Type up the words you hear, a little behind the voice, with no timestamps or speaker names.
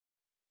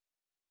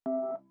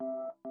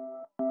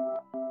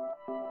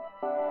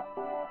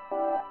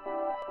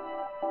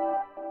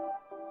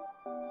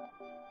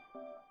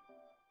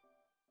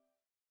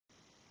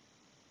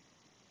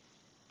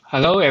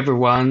Hello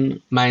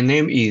everyone, my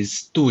name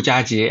is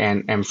Jiajie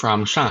and I'm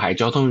from Shanghai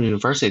Jiao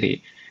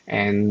University,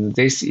 and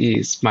this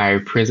is my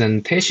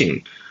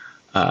presentation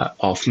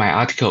of my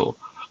article.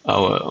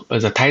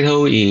 The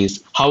title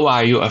is How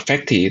Are You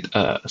Affected?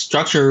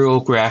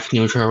 Structural Graph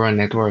Neural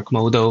Network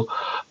Model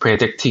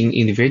Predicting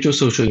Individual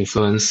Social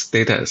Influence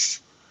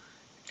Status.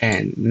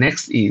 And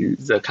next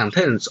is the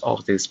contents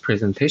of this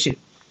presentation.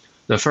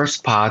 The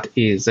first part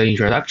is the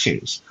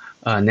introductions.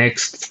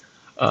 Next,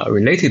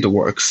 related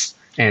works,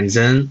 and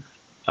then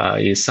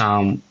is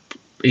some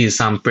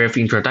brief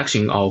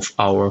introduction of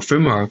our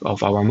framework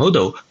of our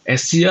model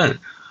SGN.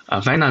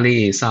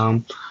 Finally, is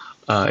some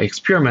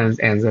experiments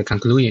and the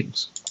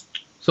conclusions.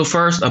 So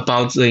first,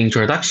 about the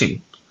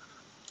introduction.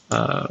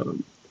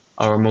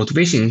 Our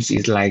motivations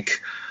is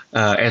like,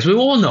 as we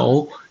all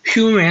know,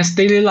 humans'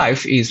 daily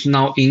life is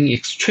now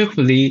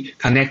inextricably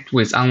connected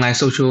with online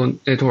social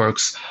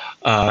networks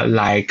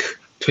like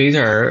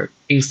Twitter,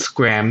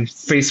 Instagram,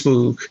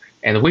 Facebook,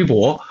 and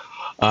Weibo,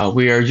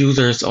 where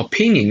users'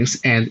 opinions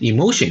and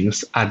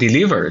emotions are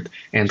delivered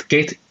and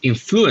get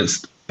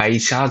influenced by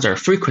each other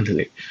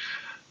frequently.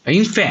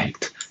 In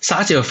fact,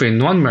 such a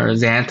phenomenon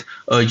that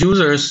a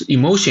user's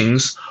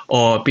emotions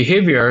or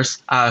behaviors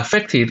are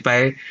affected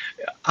by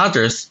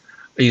others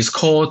is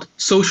called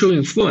social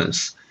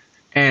influence.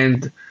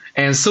 And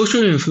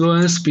social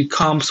influence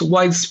becomes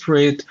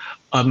widespread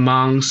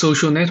among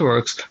social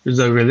networks,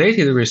 the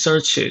related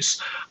researches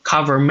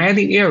cover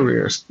many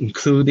areas,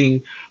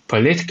 including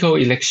political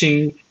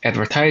election,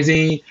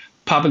 advertising,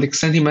 public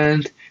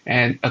sentiment,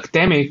 and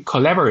academic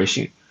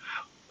collaboration.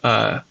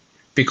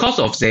 Because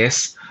of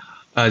this,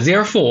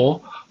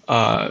 therefore,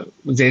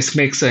 this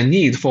makes a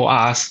need for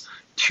us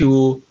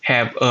to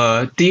have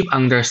a deep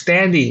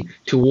understanding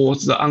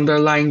towards the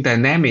underlying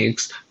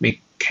dynamics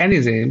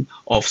mechanism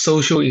of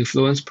social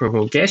influence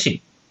propagation.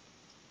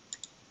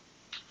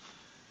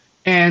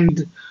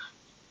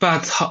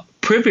 But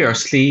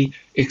previously,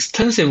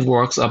 extensive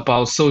works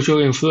about social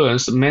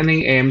influence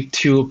mainly aimed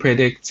to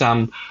predict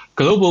some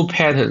global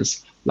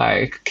patterns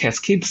like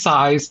cascade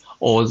size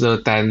or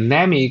the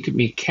dynamic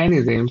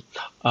mechanism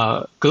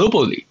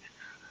globally.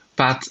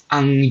 But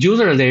on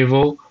user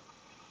level,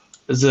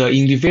 the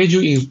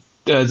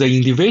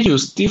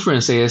individual's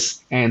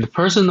differences and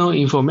personal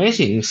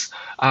informations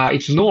are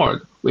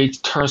ignored,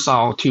 which turns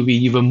out to be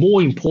even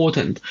more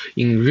important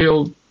in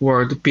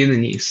real-world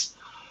business.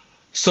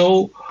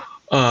 So,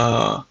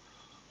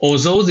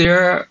 although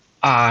there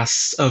are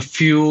a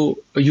few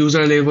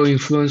user-level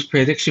influence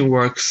prediction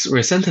works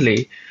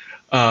recently,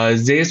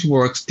 these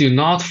works do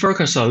not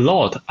focus a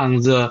lot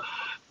on the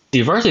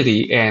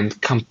diversity and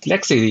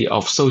complexity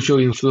of social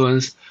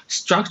influence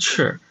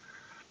structure.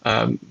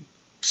 This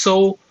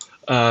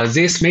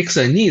makes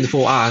a need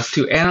for us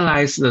to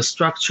analyze the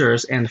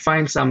structures and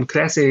find some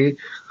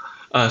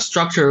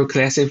structural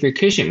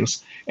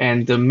classifications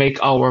and make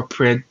our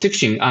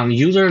prediction on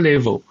user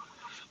level.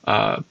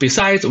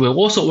 Besides, we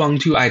also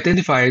want to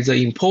identify the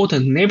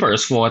important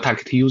neighbors for a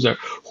target user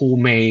who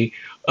may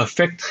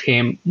affect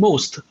him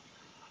most.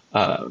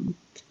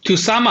 To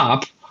sum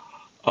up,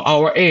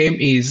 our aim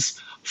is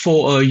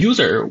for a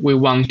user, we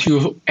want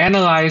to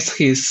analyze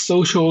his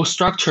social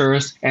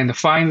structures and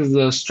find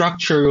the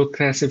structural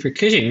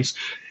classifications,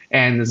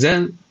 and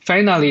then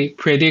finally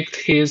predict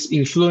his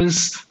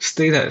influence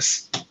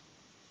status.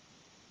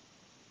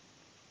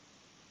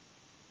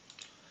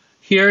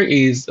 Here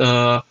is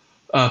a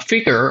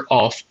figure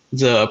of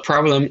the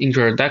problem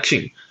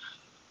introduction.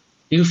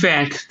 In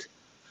fact,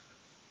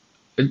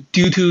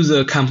 due to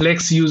the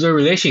complex user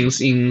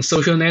relations in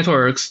social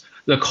networks,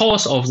 the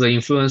cause of the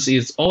influence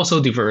is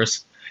also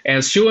diverse.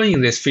 As shown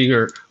in this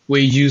figure,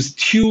 we use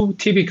two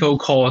typical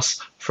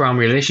causes from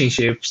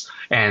relationships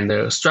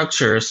and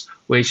structures,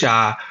 which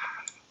are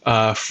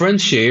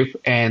friendship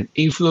and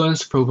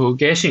influence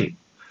propagation.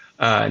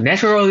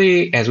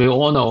 Naturally, as we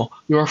all know,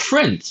 your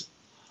friends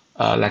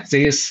like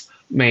this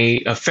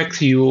may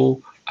affect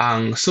you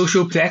on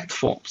social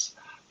platforms.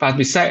 But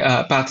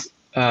besides,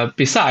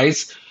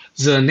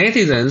 the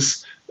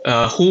netizens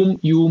whom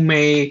you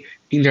may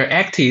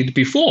interacted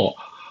before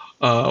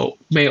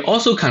may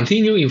also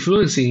continue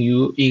influencing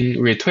you in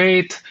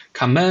retweet,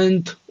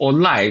 comment, or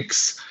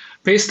likes.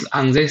 Based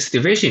on this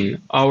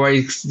division, our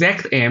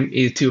exact aim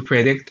is to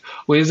predict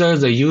whether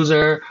the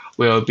user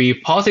will be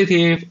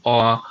positive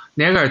or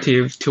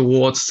negative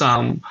towards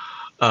some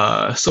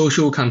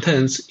social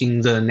contents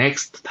in the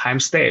next time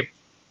step.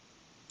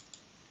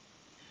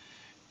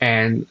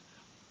 And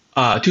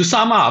to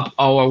sum up,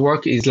 our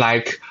work is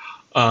like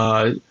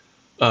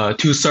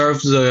to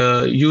serve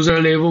the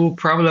user level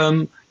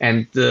problem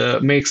and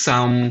make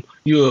some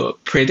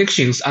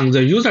predictions on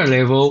the user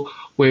level.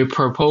 We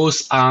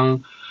propose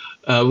an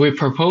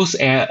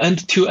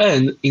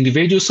end-to-end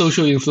individual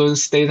social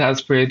influence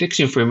status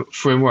prediction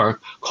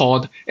framework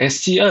called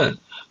SGN,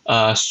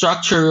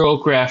 Structural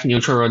Graph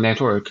Neural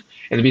Network.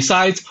 And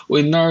besides,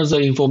 we learn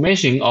the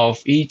information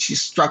of each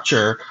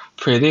structure,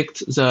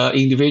 predict the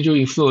individual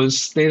influence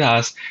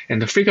status,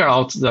 and figure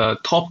out the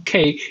top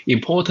K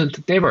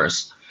important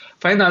neighbors.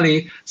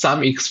 Finally,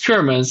 some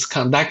experiments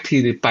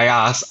conducted by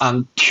us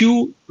on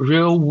 2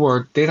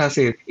 real-world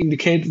datasets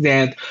indicate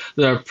that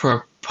the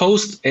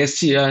proposed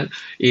SGN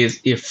is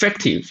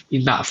effective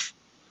enough.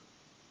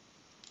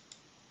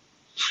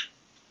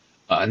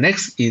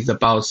 Next is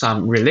about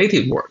some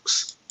related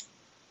works.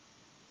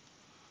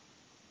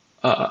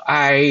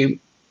 I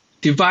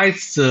divide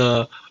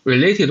the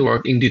related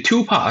work into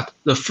 2 parts.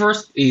 The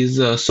first is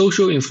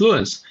social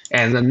influence,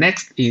 and the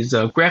next is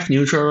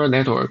graph-neutral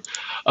network.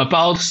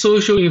 About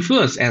social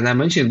influence, as I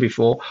mentioned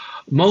before,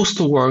 most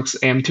works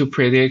aim to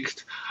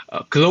predict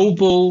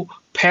global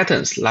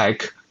patterns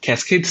like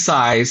cascade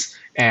size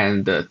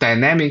and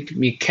dynamic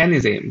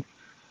mechanism.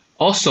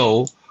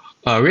 Also,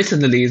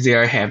 recently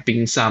there have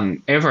been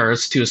some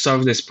efforts to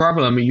solve this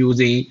problem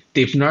using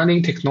deep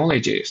learning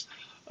technologies.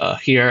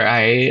 Here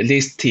I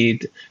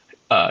listed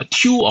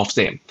 2 of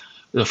them.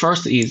 The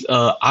first is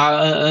a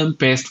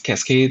RNN-based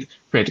cascade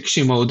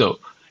prediction model,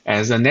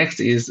 and the next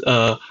is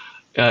an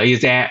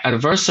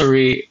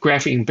adversary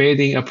graph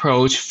embedding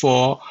approach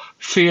for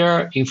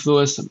fair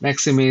influence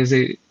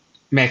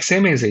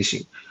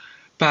maximization.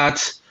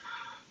 But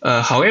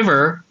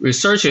however,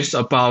 researches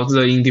about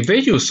the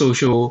individual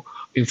social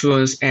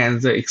influence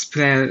and the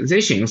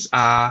explanations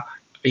are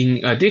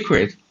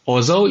inadequate.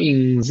 Although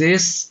in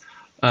this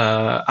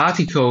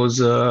article,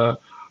 the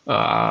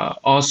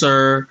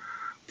author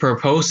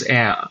proposed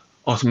an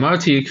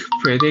automatic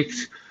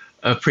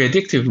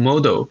predictive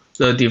model,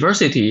 the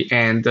diversity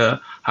and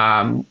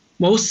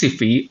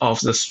homomorphism of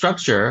the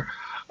structure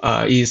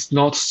is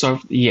not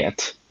solved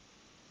yet.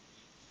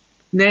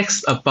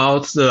 Next,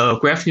 about the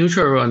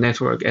graph-neutral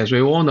network, as we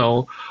all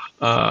know,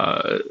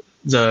 the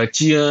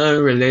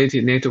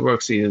GNN-related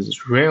networks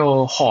is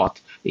real hot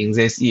in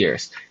these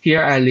years.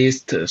 Here I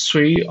list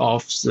 3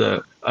 of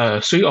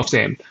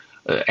them,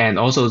 and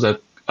also the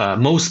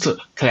most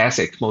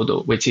classic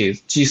model, which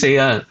is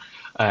GCN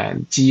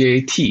and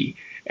GAT,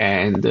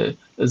 and the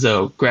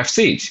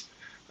GraphSage.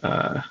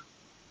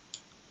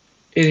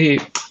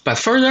 But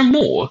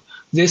furthermore,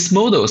 these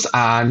models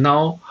are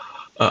now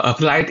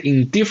applied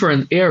in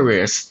different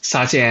areas,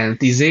 such as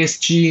disease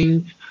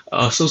gene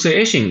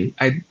association,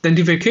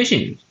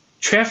 identification,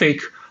 traffic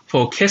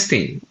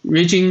forecasting,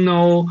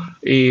 regional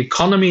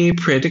economy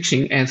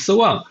prediction, and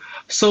so on.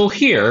 So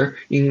here,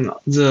 in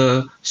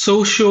the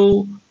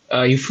social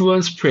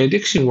influence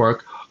prediction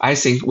work, I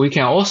think we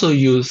can also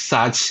use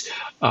such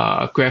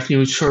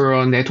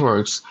graph-neutral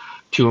networks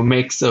to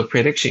make the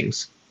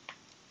predictions.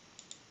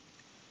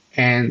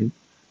 And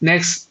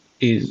next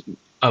is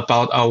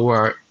about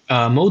our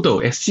model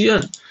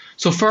SGN.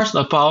 So first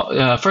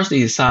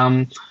is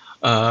some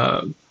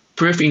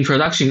brief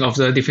introduction of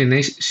the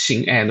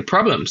definition and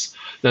problems.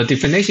 The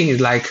definition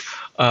is like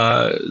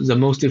the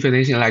most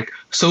definition, like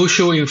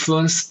social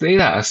influence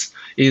status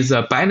is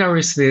a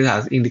binary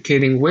status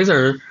indicating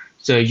whether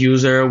the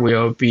user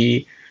will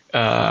be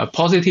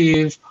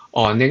positive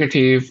or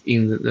negative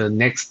in the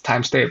next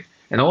time step.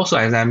 And also,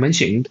 as I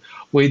mentioned,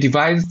 we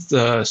divide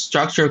the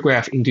structure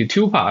graph into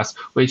 2 parts,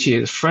 which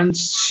is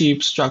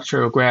friendship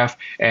structure graph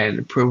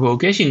and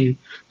propagation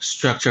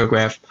structure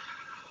graph.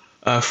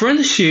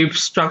 Friendship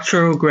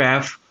structure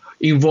graph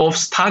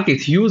involves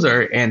target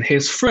user and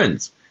his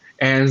friends,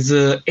 and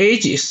the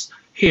edges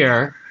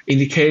here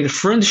indicate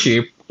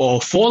friendship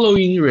or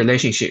following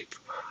relationship.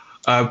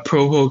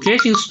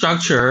 Propagation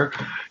structure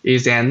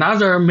is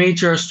another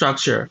major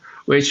structure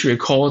which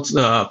records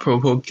the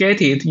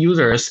propagated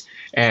users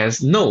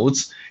as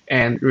nodes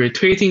and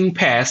retreating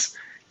paths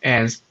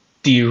as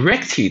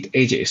directed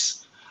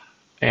edges.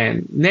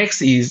 And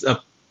next is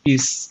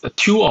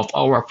 2 of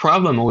our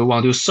problem we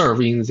want to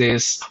serve in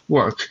this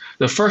work.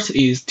 The first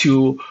is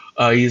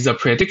the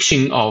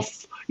prediction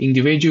of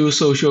individual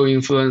social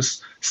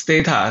influence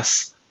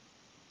status.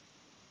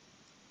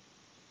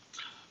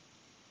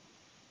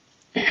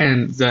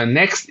 And the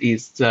next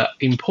is the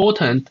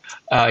important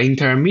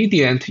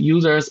intermediate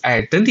user's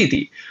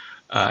identity,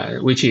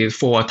 which is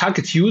for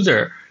target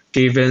user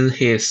given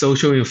his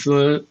social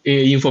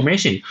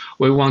information.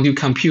 We want to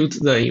compute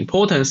the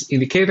importance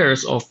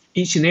indicators of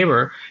each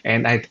neighbor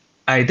and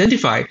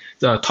identify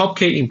the top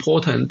K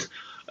important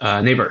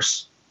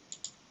neighbors.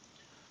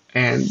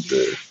 And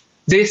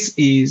this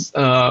is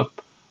the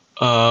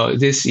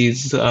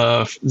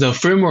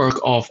framework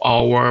of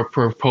our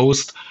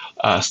proposed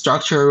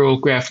structural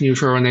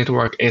graph-neutral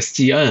network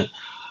SGN.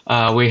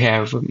 We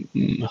have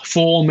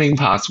 4 main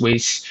parts,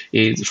 which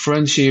is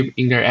friendship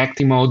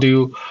interacting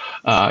module,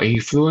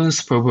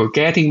 influence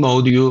propagating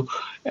module,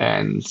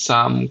 and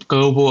some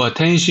global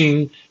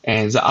attention,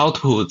 and the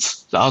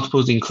outputs. The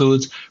outputs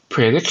include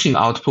prediction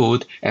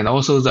output and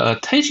also the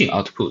attention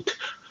output.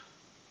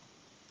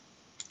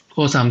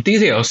 For some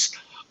details,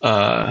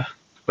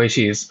 which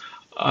is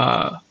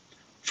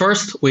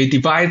first, we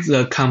divide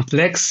the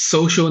complex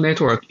social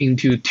network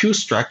into 2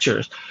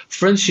 structures,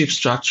 friendship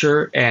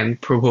structure and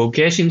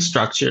propagation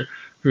structure,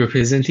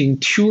 representing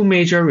 2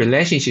 major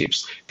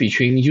relationships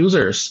between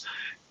users,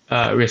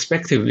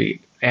 respectively,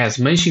 as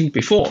mentioned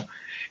before.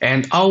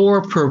 And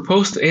our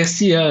proposed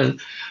SGN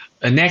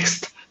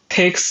next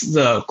takes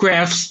the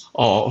graphs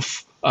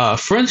of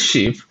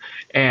friendship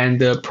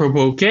and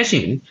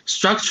propagation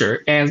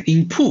structure as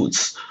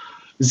inputs,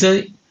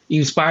 then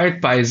inspired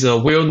by the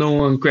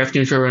well-known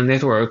GraphNeural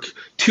network,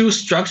 two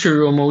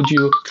structural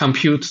modules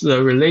compute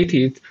the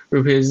related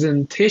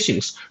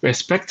representations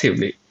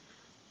respectively.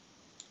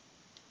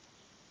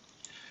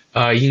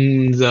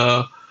 In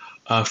the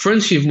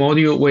friendship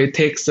module, we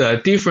take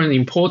the different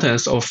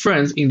importance of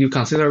friends into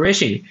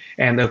consideration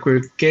and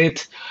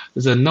aggregate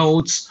the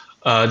nodes,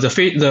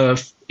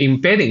 the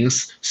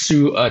embeddings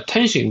through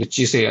attention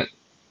GCN.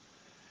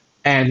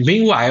 And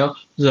meanwhile,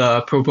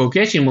 the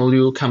propagation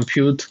module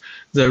compute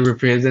the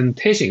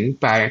representation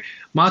by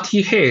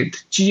multi-head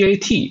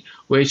GAT,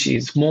 which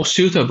is more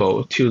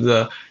suitable to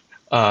the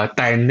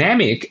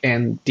dynamic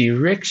and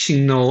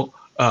directional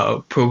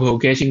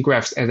propagation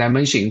graphs. As I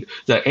mentioned,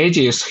 the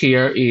edges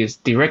here is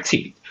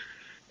directed.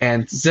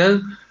 And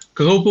then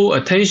global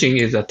attention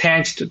is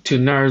attached to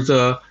learn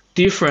the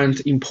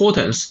different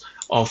importance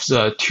of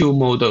the two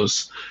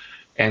models.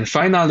 And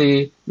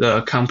finally,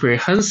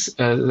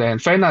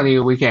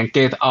 we can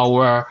get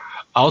our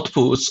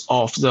outputs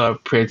of the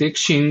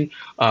prediction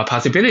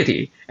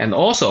possibility, and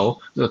also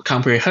the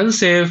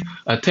comprehensive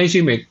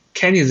attention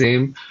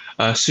mechanism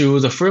through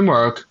the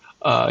framework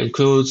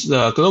includes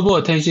the global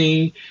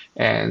attention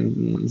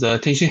and the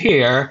attention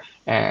here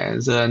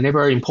and the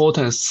neighbor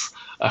importance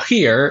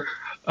here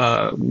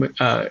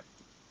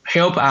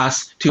help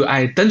us to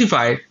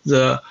identify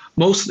the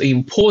most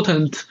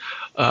important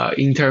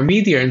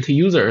intermediate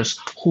users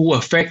who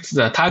affect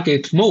the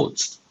target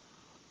modes.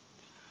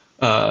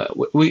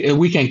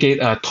 We can get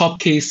a top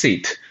case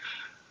set.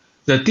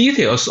 The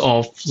details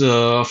of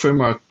the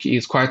framework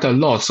is quite a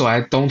lot, so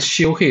I don't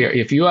show here.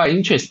 If you are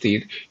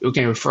interested, you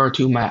can refer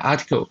to my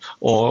article,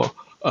 or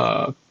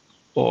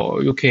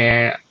you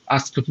can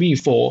ask me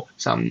for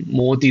some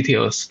more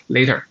details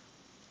later.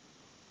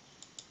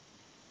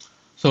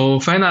 So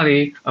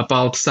finally,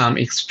 about some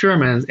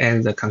experiments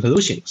and the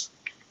conclusions.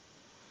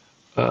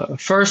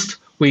 First,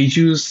 we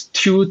use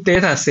two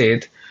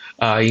datasets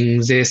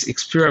in this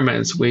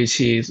experiment,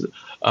 which is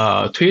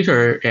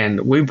Twitter and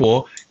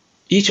Weibo.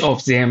 Each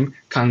of them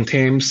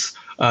contains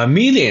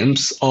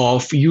millions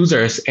of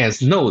users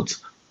as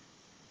nodes.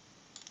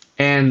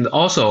 And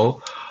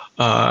also,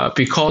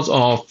 because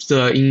of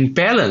the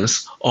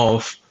imbalance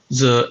of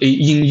the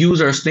in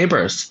users'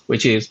 neighbors,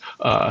 which is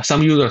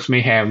some users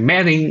may have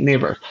many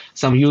neighbors,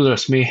 some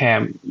users may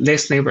have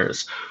less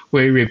neighbors,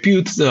 we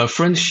rebuild the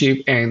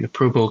friendship and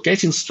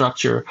propagation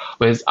structure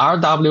with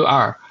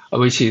RWR,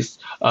 which is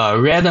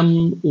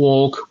random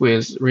walk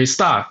with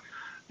restart.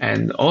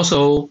 And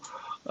also,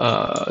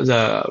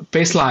 the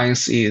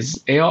baselines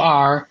is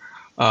LR,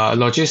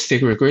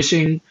 logistic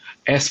regression,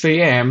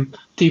 SVM,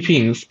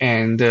 DeepInf,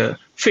 and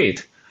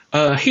FIT.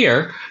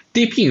 Here,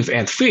 DeepInf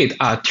and FIT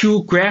are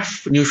two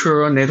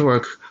GraphNeural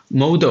network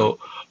model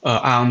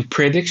on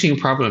prediction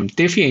problem.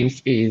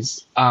 DeepInf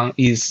is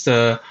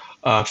the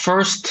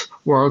first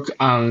work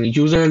on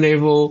user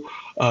level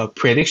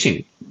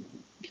prediction,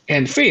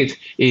 and FIT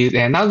is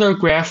another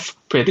graph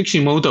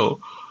prediction model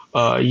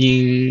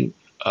in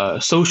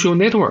social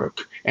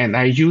network. And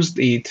I used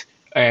it,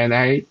 and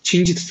I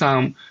changed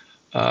some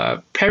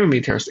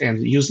parameters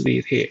and used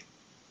it here.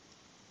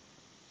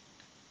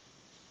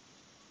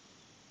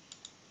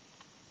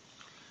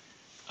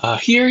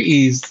 Here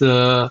is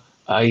the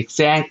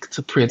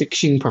exact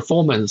prediction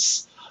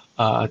performance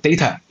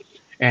data.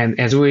 And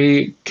as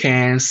we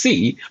can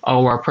see,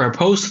 our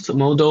proposed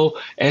model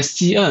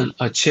SGN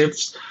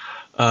achieves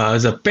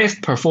the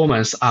best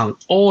performance on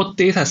all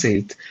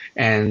datasets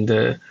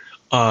and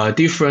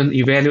different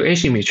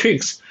evaluation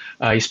metrics,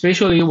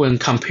 especially when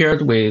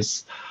compared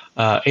with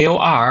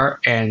AOR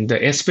and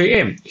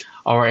SVM.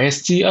 Our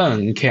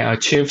SGN can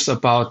achieve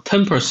about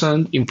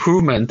 10%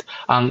 improvement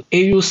on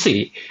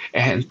AUC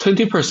and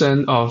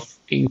 20% of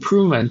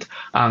improvement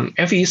on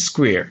FE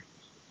square.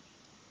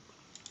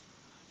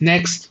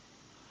 Next,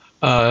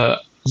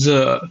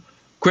 the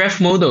graph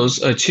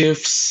models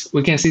achieves,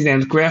 we can see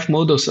that graph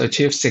models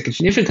achieve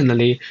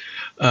significantly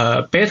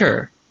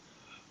better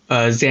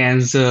than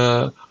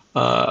the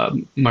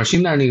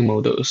machine learning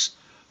models.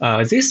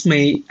 I think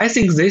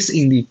this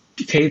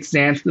indicates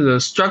that the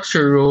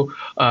structural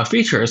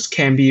features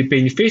can be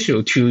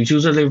beneficial to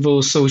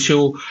user-level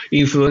social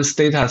influence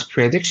data's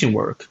prediction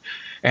work.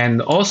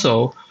 And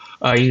also,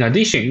 in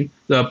addition,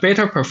 the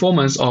better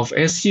performance of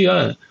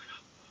SGN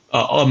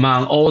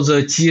among all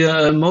the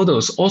GNN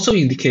models also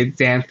indicate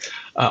that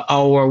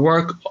our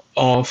work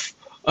of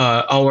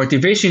our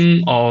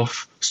division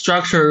of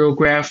structural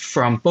graph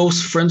from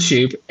both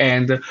friendship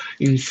and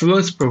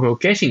influence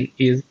propagation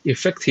is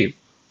effective.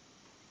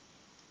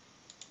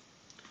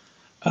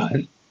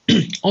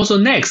 Also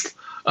next,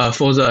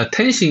 for the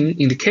attention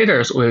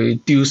indicators, we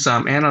do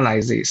some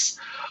analysis.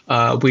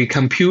 We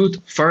compute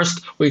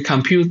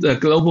the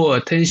global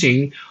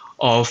attention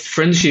of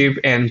friendship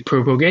and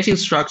propagation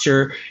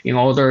structure in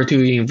order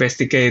to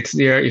investigate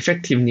their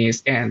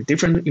effectiveness and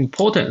different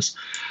importance.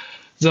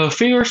 The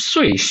figure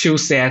 3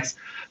 shows that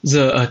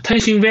the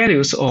attention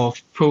values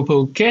of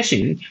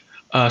propagation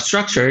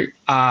structure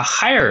are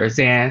higher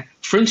than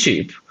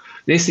friendship.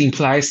 This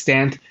implies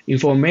that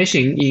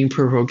information in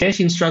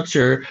propagation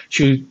structure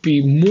should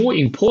be more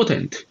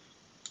important.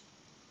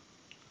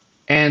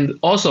 And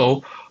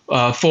also,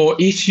 for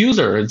each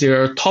user,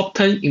 their top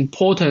 10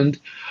 important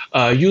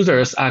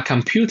users are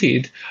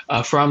computed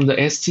from the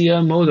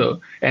SGN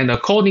model, and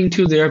according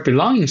to their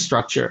belonging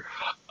structure,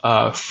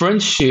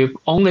 friendship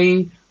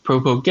only,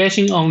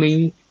 propagation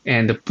only,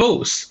 and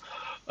both.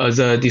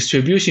 The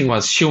distribution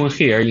was shown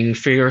here in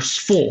figures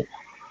 4.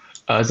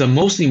 The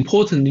most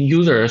important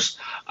users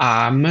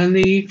are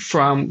mainly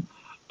from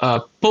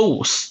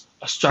both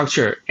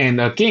structure,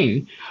 and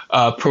again,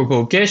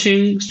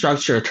 propagation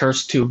structure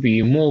turns to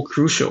be more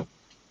crucial.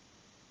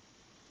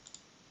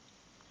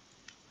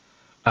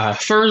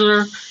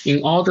 Further,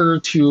 in order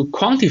to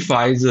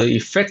quantify the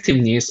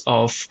effectiveness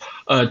of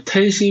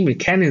attention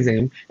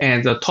mechanism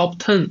and the top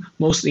 10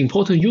 most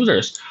important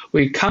users,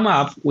 we come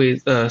up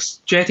with a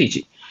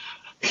strategy.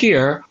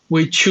 Here,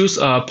 we choose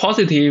a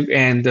positive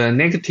and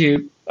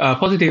negative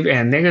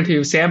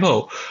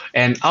sample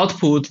and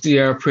output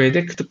their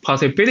predict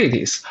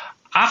possibilities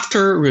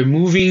after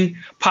removing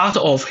part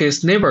of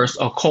his neighbors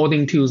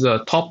according to the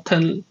top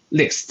 10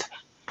 list.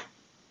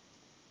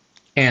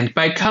 And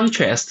by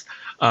contrast,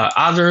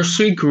 other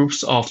 3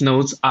 groups of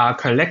nodes are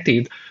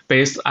collected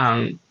based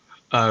on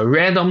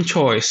random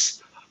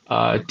choice,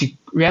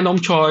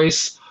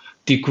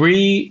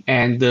 degree,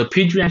 and the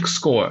PageRank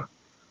score.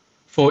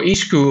 For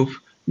each group,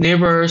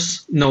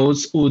 neighbors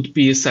nodes would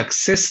be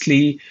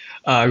successfully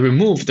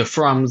removed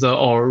from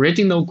the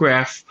original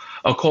graph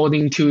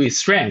according to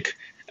its rank,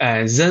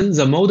 and then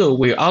the model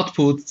will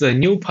output the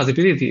new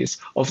possibilities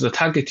of the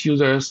target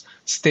user's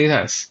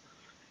status.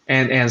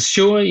 And as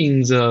shown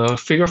in the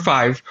figure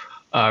 5,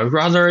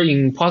 rather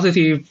in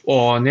positive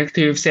or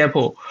negative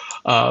sample,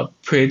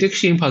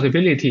 prediction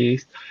possibility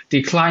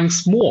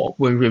declines more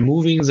when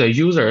removing the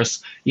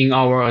users in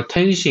our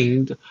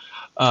attention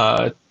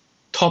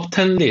top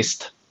 10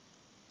 list,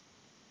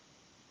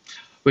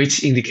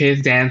 which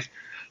indicates that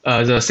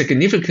the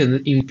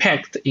significant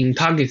impact in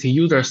target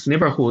users'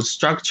 neighborhood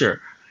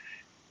structure.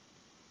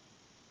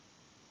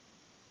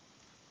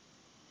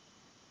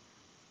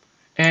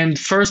 And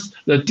first,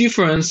 the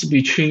difference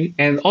between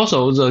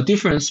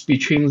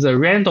the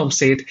random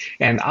set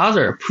and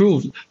other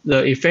proved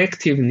the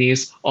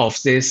effectiveness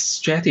of this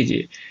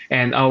strategy,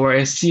 and our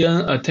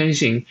SGN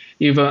attention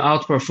even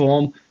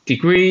outperformed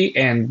degree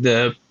and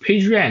the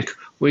PageRank,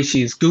 which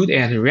is good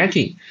at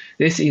ranking.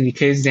 This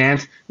indicates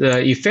that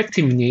the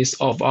effectiveness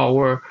of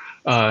our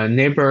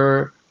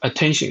neighbor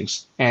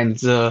attentions and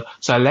the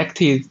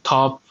selected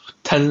top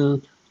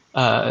 10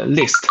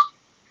 list.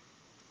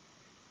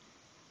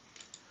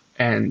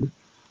 And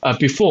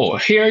before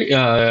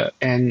here,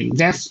 and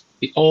that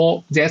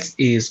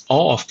is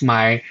all of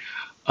my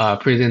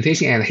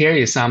presentation. And here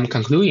is some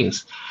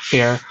conclusions.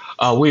 Here,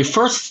 we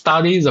first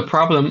studied the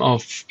problem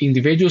of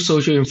individual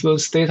social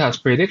influence status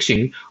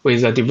prediction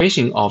with the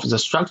division of the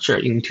structure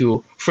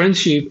into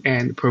friendship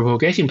and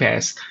propagation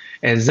paths,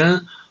 and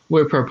then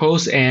we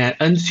propose an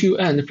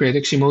end-to-end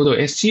prediction model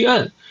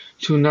SGN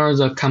to learn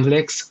the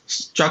complex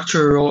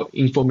structural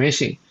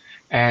information.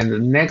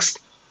 And next,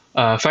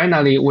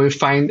 finally, we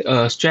find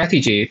a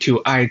strategy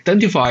to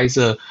identify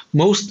the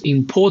most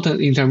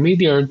important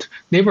intermediate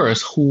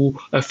neighbors who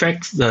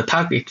affect the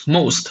target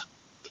most.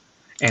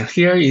 And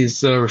here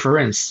is the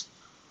reference.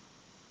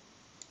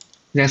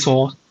 That's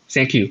all.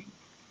 Thank you.